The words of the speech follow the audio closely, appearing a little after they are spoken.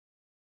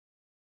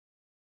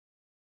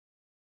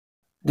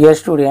Dear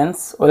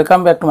students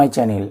welcome back to my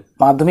channel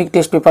माध्यमिक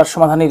test paper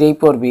समाधानेर এই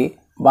পর্বে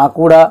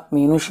বাঁকুড়া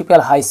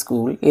মিউনিসিপ্যাল হাই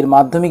স্কুল এর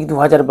মাধ্যমিক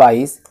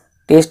 2022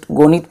 টেস্ট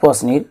গণিত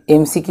প্রশ্নের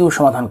এমসিকিউ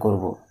সমাধান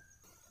করব।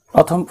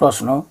 প্রথম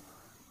প্রশ্ন,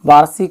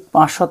 বার্ষিক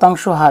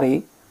 5% হারে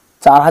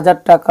 4000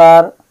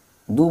 টাকার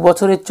 2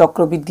 বছরের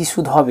চক্রবৃদ্ধি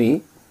সুদ হবে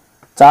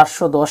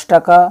 410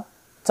 টাকা,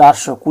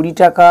 420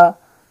 টাকা,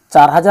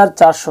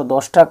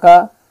 4410 টাকা,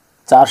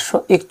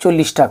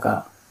 441 টাকা।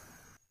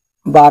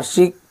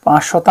 বার্ষিক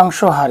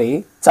 5% হারে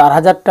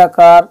 4000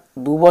 টাকার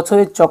 2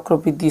 বছরের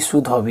চক্রবৃদ্ধি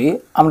সুদ হবে,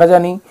 আমরা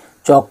জানি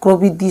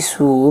চক্রবৃদ্ধি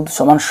সুদ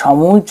সমান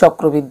সমূল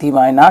চক্রবৃদ্ধি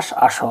মাইনাস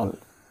আসল।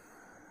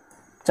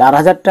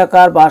 4000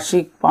 টাকার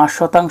বার্ষিক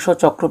 5%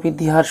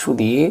 চক্রবৃদ্ধি হার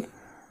সুদে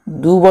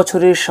 2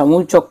 বছরের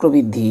সমূল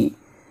চক্রবৃদ্ধি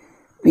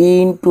p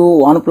 ×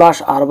 1 +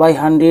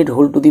 r/100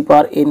 whole to the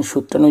power n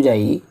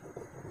সূত্রানুযায়ী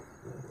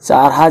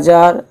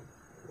 4000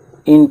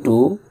 ×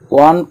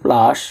 1 +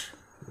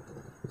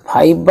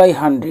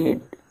 5/100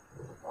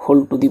 whole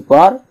to the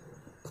পাওয়ার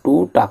 2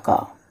 টাকা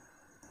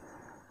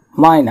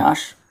মাইনাস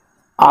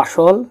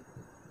আসল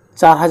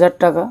 4000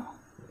 টাকা।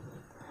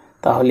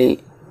 তাহলে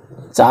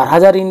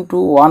 4000 ×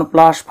 1 +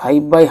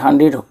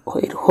 5/100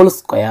 হোল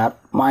স্কয়ার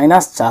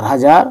মাইনাস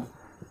 4000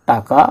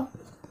 টাকা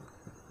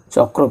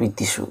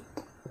চক্রবৃদ্ধি সুদ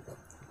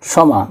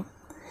সমান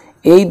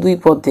এই দুই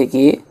পদ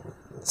থেকে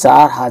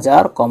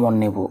 4000 কমন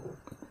নেব।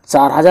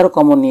 4000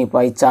 কমন নিয়ে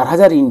পাই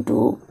 4000 ×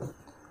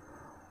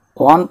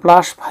 1 +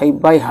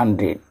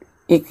 5/100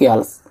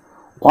 equals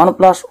 1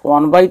 +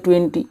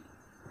 1/20,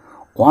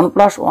 1 +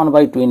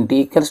 1/20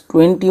 equals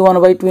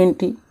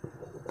 21/20,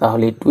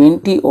 তাহলে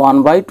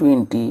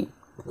 21/20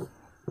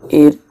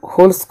 এর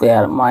হোল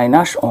স্কয়ার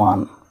মাইনাস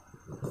 1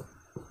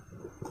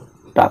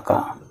 টাকা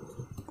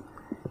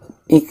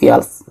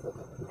equals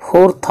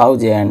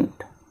 4000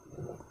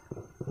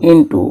 ×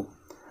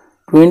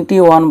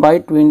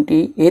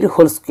 21/20 এর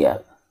হোল স্কয়ার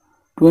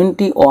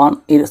 21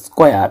 এর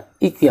স্কয়ার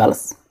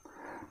equals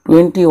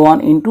 21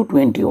 ×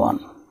 21,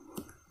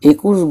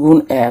 21 গুণ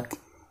 1,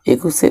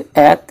 21 এর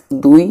 1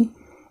 2,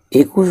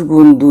 21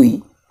 গুণ 2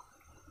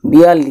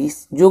 42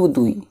 যোগ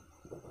 2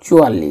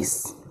 44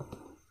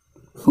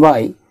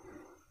 বাই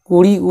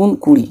 20 গুণ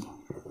 20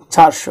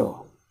 400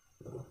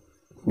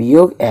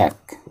 বিয়োগ 1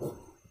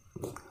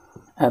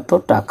 এত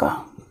টাকা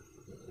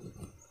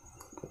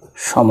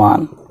সমান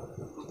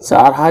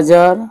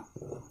 4000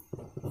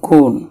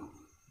 গুণ,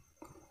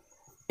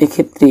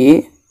 এক্ষেত্রে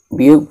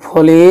বিয়োগ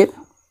ফলের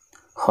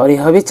হরে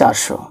হবে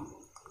 400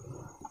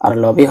 আর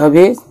লবে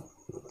হবে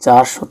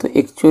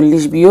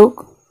 441 বিয়োগ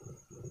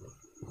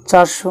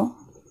 400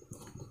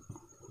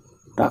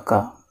 টাকা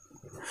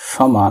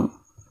সমান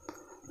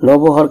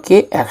লবহরকে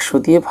 100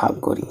 দিয়ে ভাগ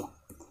করি,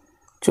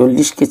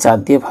 40কে 4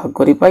 দিয়ে ভাগ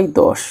করি পাই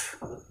 10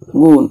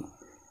 গুণ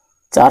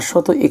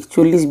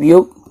 441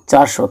 বিয়োগ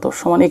 400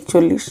 সমান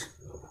 41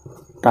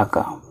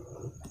 টাকা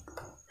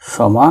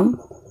সমান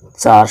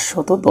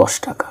 410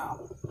 টাকা।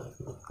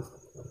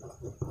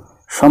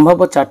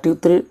 সম্ভাব্য চারটি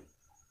উত্তরের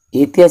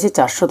এতে আছে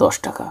 410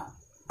 টাকা,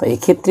 তাই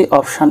এক্ষেত্রে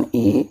অপশান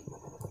এ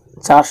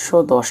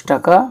 410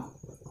 টাকা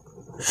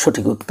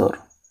সঠিক উত্তর।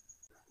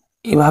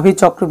 এভাবে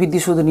চক্রবৃদ্ধি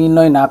সুদ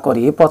নির্ণয় না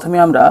করে প্রথমে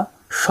আমরা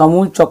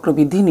সমূল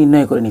চক্রবৃদ্ধি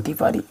নির্ণয় করে নিতে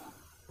পারি।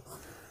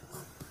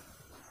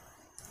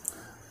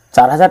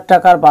 4000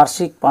 টাকার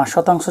বার্ষিক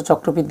 5%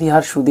 চক্রবৃদ্ধি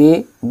হার সুদে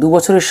 2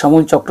 বছরের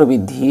সমূল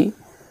চক্রবৃদ্ধি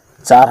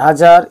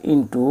 4000 ×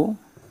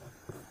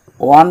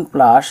 1 +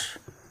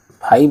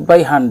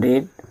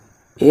 5/100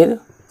 এর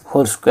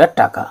হোল স্কয়ার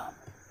টাকা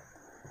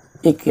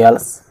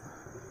equals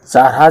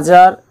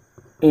 4000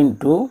 ×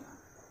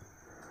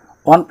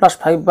 1 +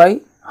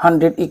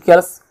 5/100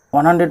 equals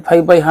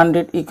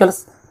 105/100 equals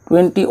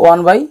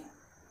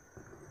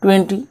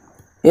 21/20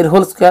 এর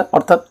হোল স্কয়ার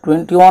অর্থাৎ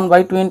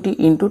 21/20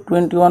 ×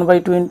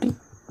 21/20।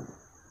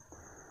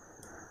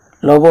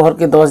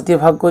 লবহরকে 10 দিয়ে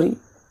ভাগ করি,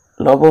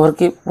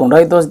 লবহরকে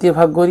পুনরায় 10 দিয়ে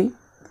ভাগ করি,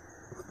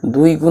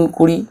 2 গুণ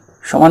 20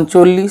 সমান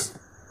 40,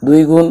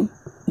 2 গুণ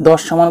 10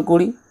 সমান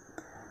 20,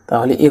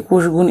 তাহলে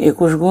 21 গুণ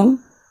 21 গুণ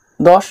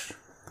 10,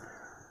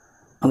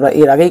 আমরা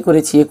এর আগেই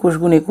করেছি 21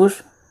 গুণ 21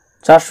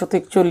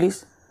 441,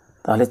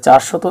 তাহলে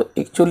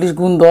 441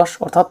 গুণ 10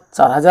 অর্থাৎ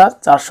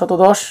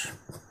 4410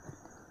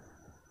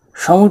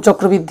 সমূল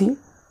চক্রবৃদ্ধি,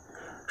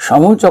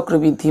 সমূল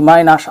চক্রবৃদ্ধি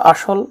মাইনাস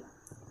আসল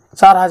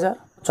 4000,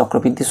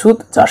 চক্রবৃদ্ধি সুদ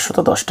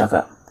 410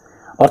 টাকা।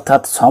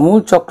 অর্থাৎ সমূল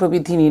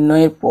চক্রবৃদ্ধি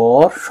নির্ণয়ের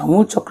পর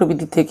সমূল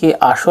চক্রবৃদ্ধি থেকে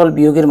আসল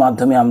বিয়োগের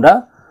মাধ্যমে আমরা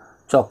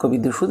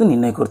চক্রবৃদ্ধি সুদ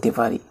নির্ণয় করতে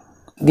পারি।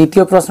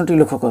 দ্বিতীয় প্রশ্নটি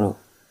লক্ষ্য করো,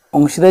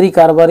 অংশীদারি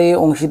কারবারে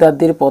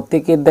অংশীদারদের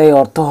প্রত্যেকের দায়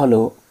অর্থ হল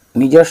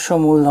নিজস্ব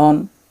মূলধন,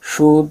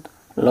 সুদ,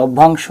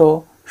 লভ্যাংশ,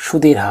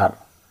 সুদের হার।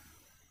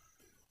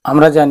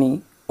 আমরা জানি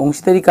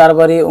অংশীদারি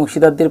কারবারে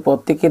অংশীদারদের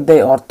প্রত্যেকের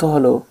দায় অর্থ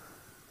হল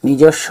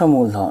নিজস্ব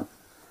মূলধন,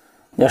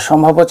 যা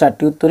সম্ভাব্য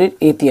চারটি উত্তরের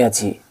এতে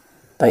আছে,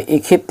 তাই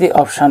এক্ষেত্রে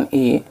অপশান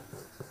এ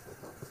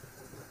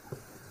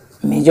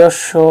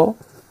নিজস্ব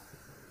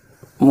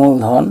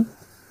মূলধন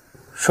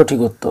সঠিক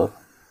উত্তর।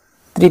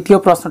 তৃতীয়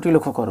প্রশ্নটি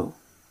লক্ষ্য করো,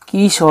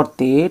 কি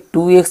শর্তে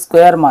 2x² -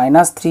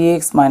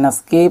 3x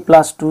 - k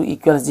 + 2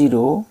 =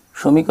 0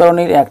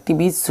 সমীকরণের একটি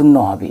বীজ শূন্য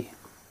হবে?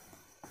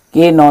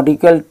 কে not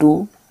equal to,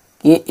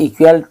 K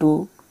equal to,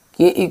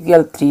 K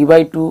equal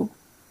 3/2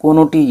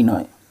 কোনোটিই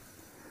নয়।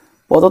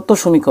 প্রদত্ত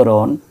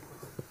সমীকরণ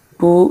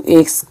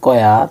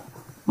 2x²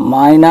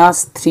 minus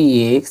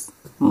 3x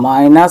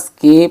minus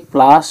k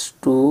plus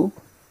 2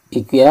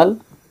 equal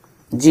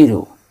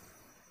 0।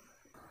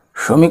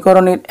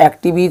 সমীকরণের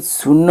একটি বীজ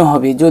শূন্য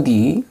হবে যদি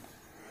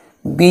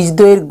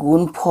বীজদ্বয়ের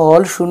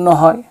গুণফল শূন্য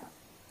হয়।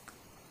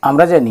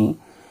 আমরা জানি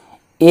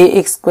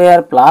ax²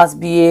 plus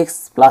bx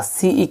plus c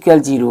equal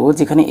 0,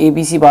 যেখানে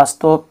abc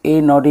বাস্তব, a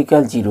নট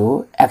ইকুয়াল 0।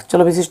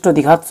 একচল বিশিষ্ট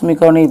দ্বিঘাত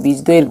সমীকরণের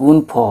বীজদ্বয়ের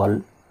গুণফল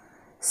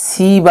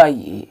c/a।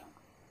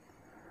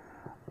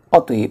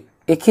 অতএব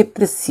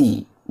এক্ষেত্রে c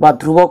বা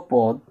ধ্রুবক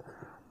পদ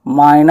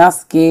মাইনাস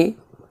কে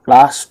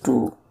প্লাস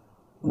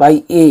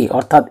 2/a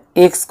অর্থাৎ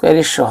x²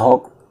 এর সহগ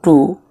 2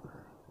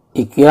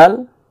 ইকুয়াল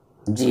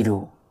 0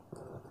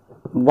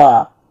 বা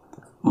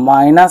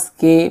minus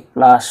k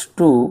plus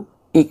 2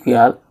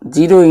 equal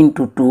 0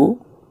 into 2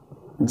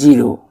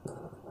 0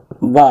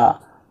 বা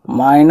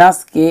মাইনাস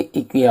কে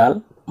ইকুয়াল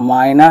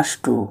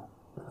 -2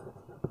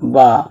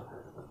 বা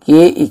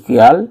কে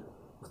ইকুয়াল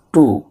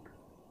 2।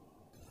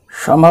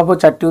 সম্ভাব্য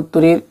চারটি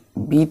উত্তরের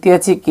বিতে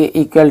আছে কে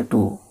ইকুয়াল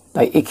 2,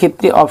 তাই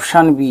এক্ষেত্রে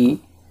অপশান বি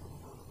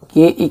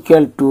কে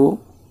ইকুয়াল 2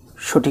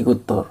 সঠিক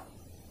উত্তর।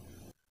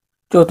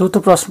 চতুর্থ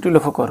প্রশ্নটি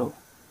লক্ষ্য করো।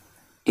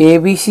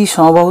 এবিসি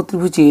সমবাহু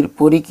ত্রিভুজের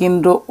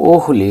পরিকেন্দ্র ও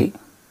হলে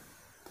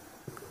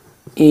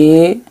এ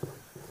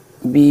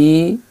বি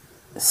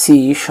সি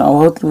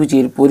সমবাহু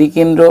ত্রিভুজের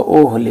পরিকেন্দ্র ও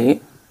হলে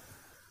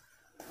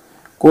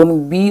কোণ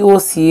বি ও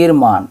সি এর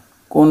মান,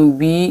 কোণ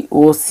বি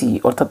ও সি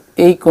অর্থাৎ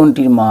এই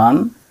কোণটির মান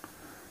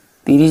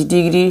 30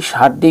 ডিগ্রি,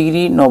 60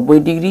 ডিগ্রি, 90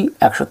 ডিগ্রি,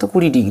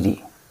 120 ডিগ্রি।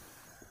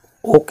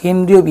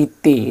 অকেন্দ্রীয়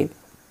বৃত্তের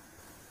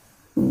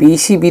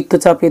বিসি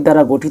বৃত্তচাপের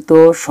দ্বারা গঠিত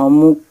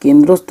সম্মুখ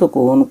কেন্দ্রস্থ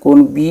কোণ, কোণ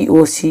বি ও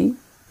সি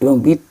এবং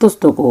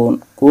বৃত্তস্থ কোণ,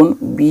 কোণ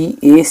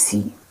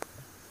বিএসি।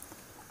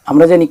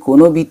 আমরা জানি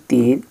কোনো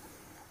বৃত্তের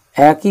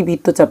একই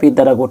বৃত্তচাপের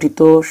দ্বারা গঠিত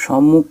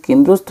সম্মুখ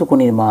কেন্দ্রস্থ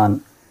কোণের মান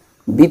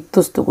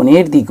বৃত্তস্থ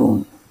কোণের দ্বিগুণ।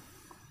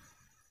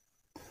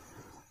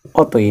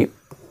 অতএব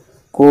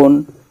কোণ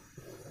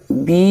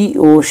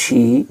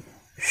বিওসি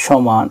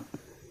সমান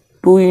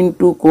 2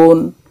 ইন্টু কোণ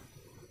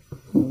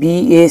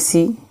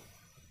বিএসি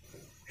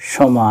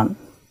সমান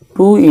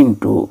 2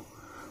 ইন্টু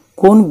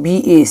কোণ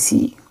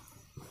বিএসি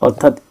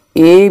অর্থাৎ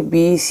এ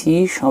বি সি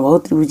সমবাহু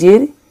ত্রিভুজের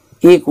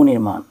এ কোণের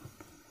মান।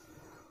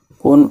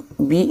 কোণ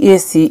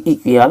বিএসি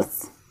ইকুয়ালস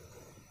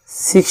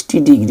 60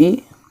 ডিগ্রি,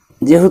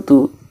 যেহেতু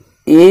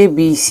এ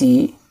বি সি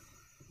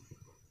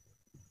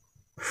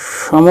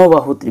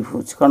সমবাহু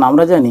ত্রিভুজ, কারণ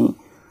আমরা জানি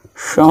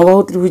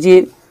সমবাহু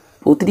ত্রিভুজের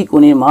প্রতিটি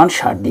কোণের মান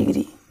 60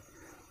 ডিগ্রি,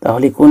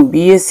 তাহলে কোণ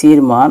বিএসি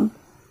এর মান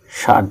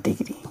 60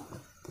 ডিগ্রি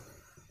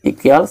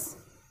ইকুয়ালস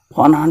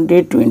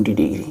 120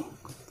 ডিগ্রি।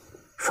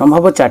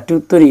 সম্ভাব্য চারটি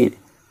উত্তরের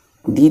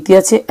ডিতে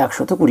আছে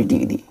 120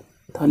 ডিগ্রি,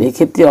 তাহলে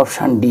এক্ষেত্রে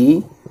অপশান ডি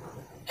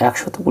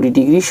 120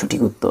 ডিগ্রি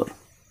সঠিক উত্তর।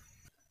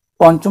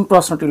 পঞ্চম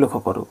প্রশ্নটি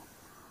লক্ষ্য করো।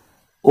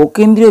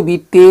 অকেন্দ্রীয়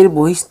বৃত্তের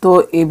বহিস্থ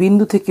এ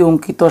বিন্দু থেকে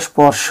অঙ্কিত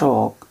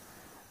স্পর্শক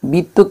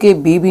বৃত্তকে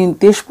বি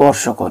বিন্দুতে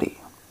স্পর্শ করে।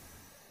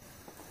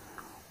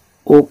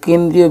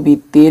 অকেন্দ্রীয়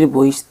বৃত্তের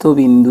বহিস্থ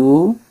বিন্দু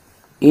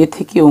এ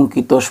থেকে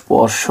অঙ্কিত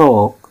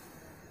স্পর্শক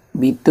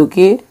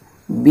বৃত্তকে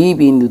বি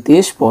বিন্দুতে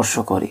স্পর্শ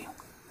করে।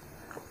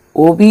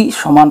 ওবি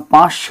সমান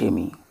 5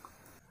 সেমি।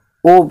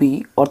 ওবি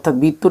অর্থাৎ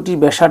বৃত্তটির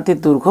ব্যাসার্ধের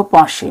দৈর্ঘ্য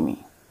 5 সেমি।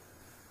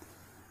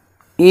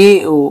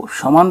 এও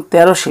সমান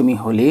 13 সেমি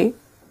হলে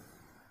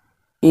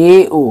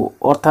এও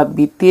অর্থাৎ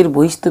বৃত্তের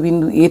বহিস্থ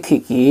বিন্দু এ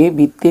থেকে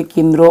বৃত্তের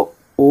কেন্দ্র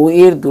ও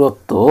এর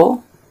দূরত্ব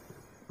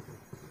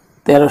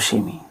 13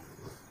 সেমি।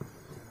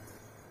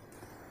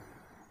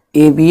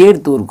 এ বি এর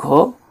দৈর্ঘ্য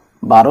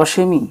 12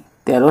 সেমি,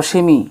 13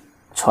 সেমি,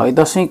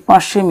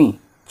 6.5 সেমি,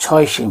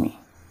 6 সেমি।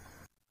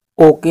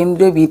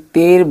 অকেন্দ্রীয়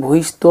বৃত্তের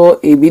বহিস্থ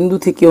এ বিন্দু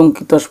থেকে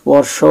অঙ্কিত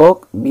স্পর্শক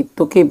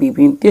বৃত্তকে বি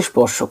বিন্দুতে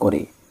স্পর্শ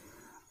করে।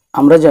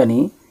 আমরা জানি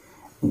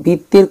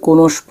বৃত্তের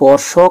কোনো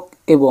স্পর্শক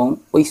এবং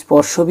ওই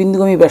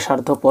স্পর্শবিন্দুগামী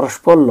ব্যাসার্ধ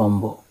পরস্পর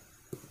লম্ব।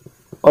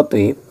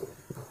 অতএব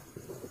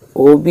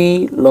ওবি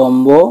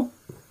লম্ব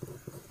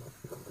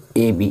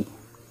এবি।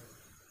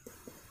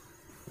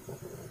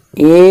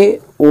 এ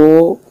ও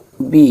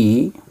বি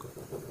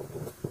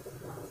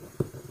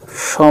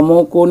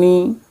সমকোণী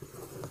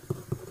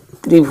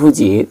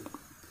ত্রিভুজের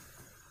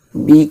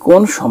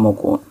বিকোণ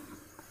সমকোণ,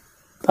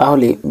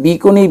 তাহলে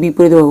বিকোণের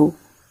বিপরীত বাহু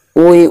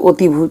ও এ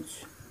অতিভুজ।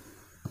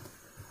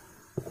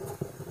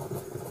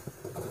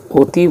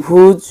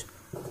 অতিভুজ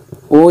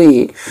ও এ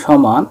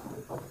সমান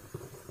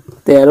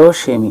 13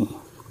 সেমি।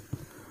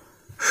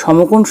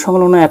 সমকোণ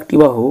সংলগ্ন একটি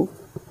বাহু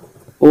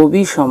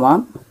ওবি সমান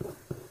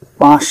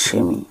 5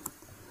 সেমি।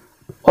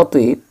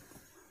 অতএব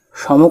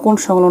সমকোণ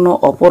সংলগ্ন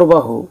অপর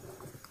বাহু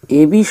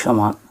এবি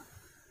সমান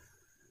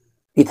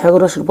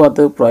পিথাগোরাস উপপাদ্য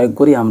প্রয়োগ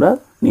করে আমরা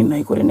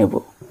নির্ণয় করে নেব।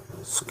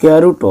 Square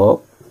root of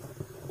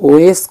O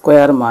A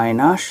square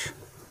minus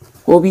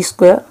Obi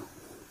square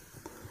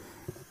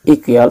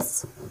equals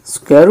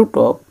square root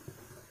of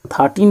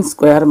 13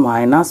 square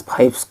minus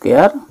 5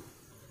 square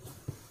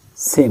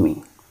semi.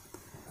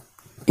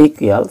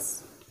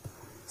 equals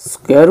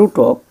square root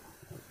of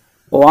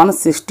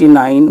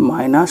 169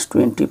 minus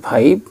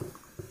 25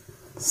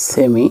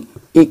 semi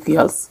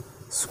equals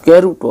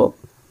square root of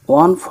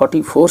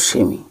 144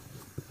 semi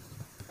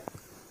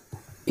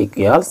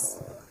equals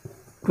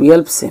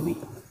 12 semi।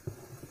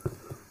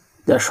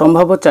 যা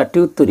সম্ভাব্য চারটি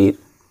উত্তরের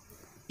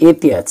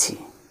এতে আছে,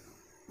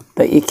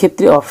 তাই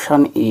এক্ষেত্রে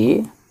অপশান এ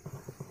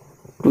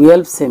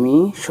 12 সেমি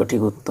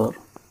সঠিক উত্তর।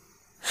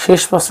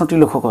 শেষ প্রশ্নটি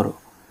লক্ষ্য করো,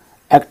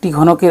 একটি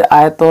ঘনকের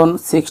আয়তন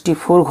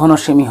 64 ঘন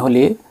সেমি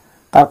হলে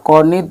তার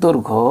কর্ণের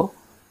দৈর্ঘ্য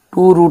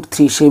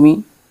 2√3 সেমি,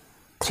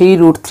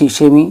 3√3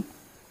 সেমি,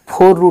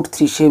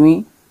 4√3 সেমি,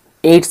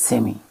 8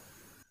 সেমি।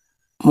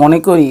 মনে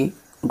করি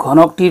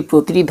ঘনকটির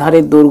প্রতিটি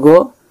ধারের দৈর্ঘ্য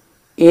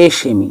a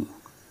সেমি।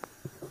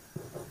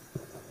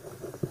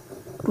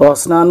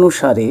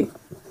 প্রশ্নানুসারে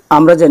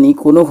আমরা জানি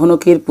কোনো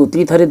ঘনকের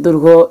প্রতিটি ধারের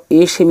দৈর্ঘ্য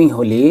a সেমি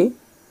হলে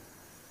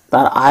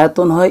তার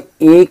আয়তন হয়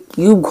a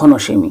কিউব ঘন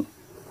semi.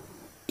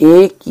 a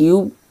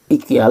cube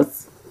equals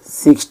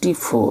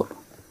 64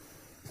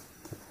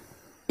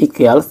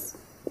 equals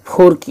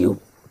 4 cube.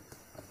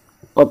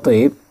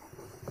 অতএব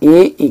a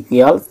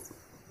ইকুয়ালস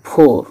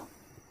 4।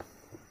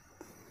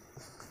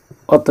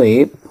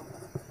 অতএব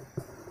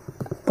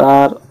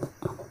তার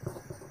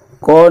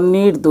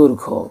কর্ণের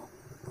দৈর্ঘ্য,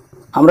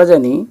 আমরা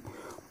জানি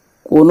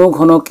কোনো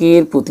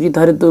ঘনকের প্রতিটি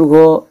ধারের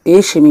দৈর্ঘ্য a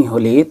সেমি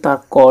হলে তার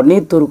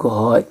কর্ণের দৈর্ঘ্য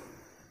হয়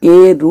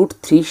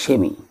a√3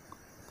 সেমি।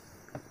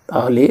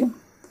 তাহলে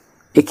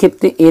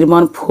এক্ষেত্রে এর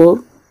মান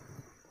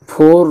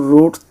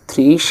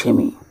 4√3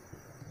 সেমি।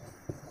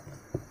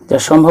 যা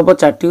সম্ভাব্য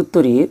চারটি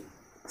উত্তরের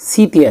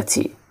সিতে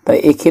আছে, তাই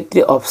এক্ষেত্রে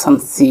অপশান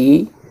সি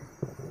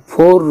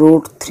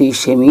 4√3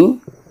 সেমি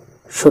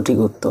সঠিক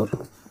উত্তর।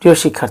 প্রিয়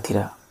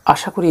শিক্ষার্থীরা,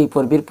 আশা করি এই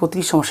পর্বের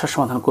প্রতিটি সমস্যার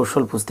সমাধান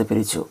কৌশল বুঝতে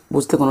পেরেছ।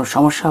 বুঝতে কোনো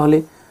সমস্যা হলে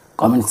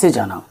কমেন্টসে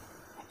জানাও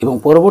এবং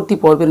পরবর্তী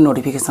পর্বের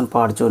নোটিফিকেশান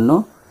পাওয়ার জন্য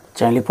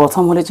চ্যানেলে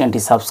প্রথম হলে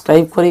চ্যানেলটি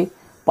সাবস্ক্রাইব করে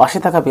পাশে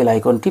থাকা বেল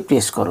আইকনটি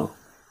প্রেস করো।